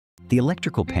The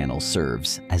electrical panel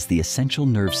serves as the essential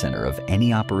nerve center of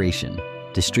any operation,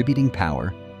 distributing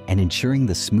power and ensuring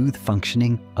the smooth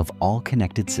functioning of all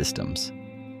connected systems.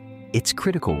 Its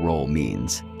critical role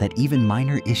means that even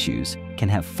minor issues can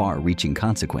have far-reaching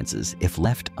consequences if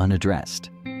left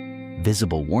unaddressed.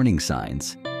 Visible warning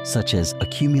signs, such as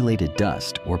accumulated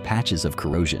dust or patches of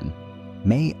corrosion,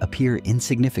 may appear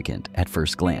insignificant at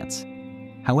first glance.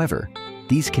 However,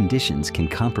 these conditions can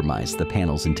compromise the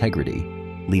panel's integrity,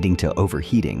 leading to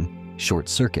overheating, short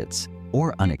circuits,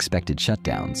 or unexpected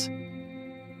shutdowns.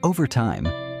 Over time,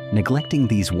 neglecting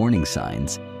these warning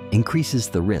signs increases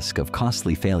the risk of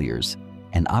costly failures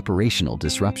and operational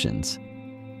disruptions.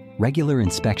 Regular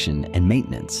inspection and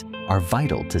maintenance are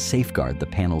vital to safeguard the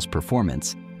panel's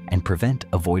performance and prevent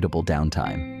avoidable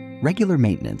downtime. Regular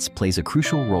maintenance plays a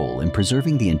crucial role in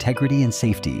preserving the integrity and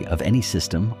safety of any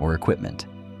system or equipment.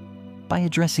 By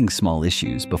addressing small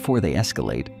issues before they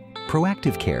escalate,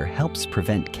 proactive care helps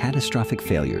prevent catastrophic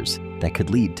failures that could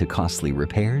lead to costly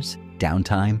repairs,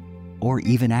 downtime, or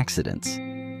even accidents.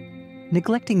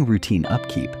 Neglecting routine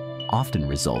upkeep often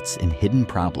results in hidden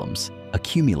problems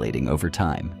accumulating over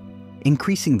time,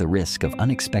 increasing the risk of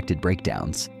unexpected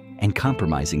breakdowns and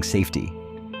compromising safety.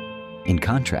 In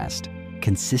contrast,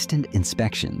 consistent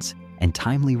inspections and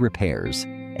timely repairs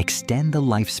extend the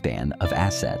lifespan of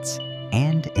assets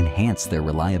and enhance their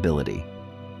reliability.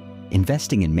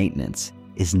 Investing in maintenance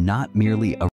is not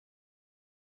merely a